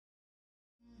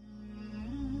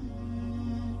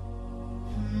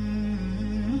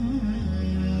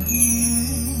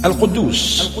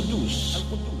القدوس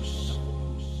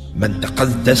من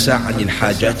تقدس عن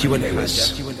الحاجات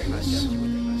والعوز.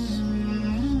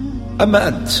 أما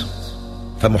أنت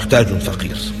فمحتاج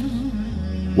فقير،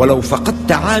 ولو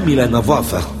فقدت عامل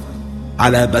نظافة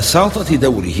على بساطة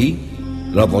دوره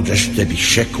لضججت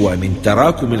بالشكوى من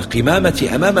تراكم القمامة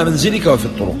أمام منزلك وفي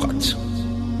الطرقات،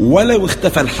 ولو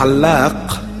اختفى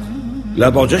الحلاق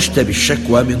لضججت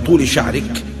بالشكوى من طول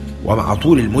شعرك ومع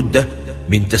طول المدة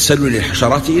من تسلل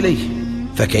الحشرات إليه،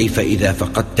 فكيف إذا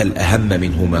فقدت الأهم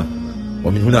منهما؟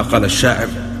 ومن هنا قال الشاعر: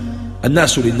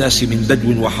 الناس للناس من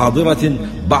بدو وحاضرة،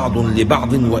 بعض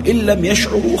لبعض وإن لم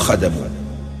يشعروا خدموا.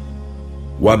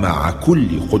 ومع كل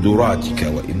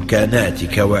قدراتك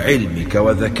وإمكاناتك وعلمك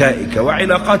وذكائك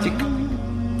وعلاقاتك،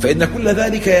 فإن كل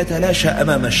ذلك يتلاشى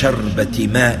أمام شربة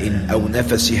ماء أو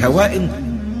نفس هواء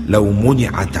لو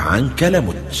منعت عنك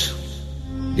لمت.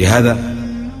 لهذا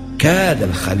كاد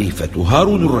الخليفة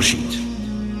هارون الرشيد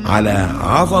على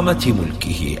عظمة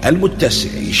ملكه المتسع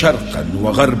شرقا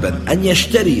وغربا أن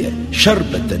يشتري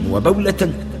شربة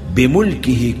وبولة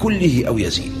بملكه كله أو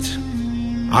يزيد.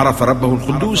 عرف ربه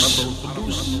القدوس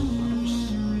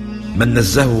من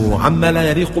نزهه عما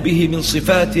لا يليق به من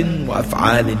صفات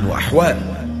وأفعال وأحوال،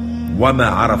 وما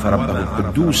عرف ربه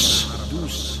القدوس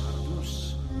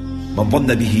من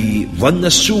ظن به ظن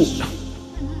السوء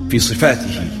في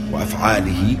صفاته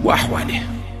وأفعاله وأحواله.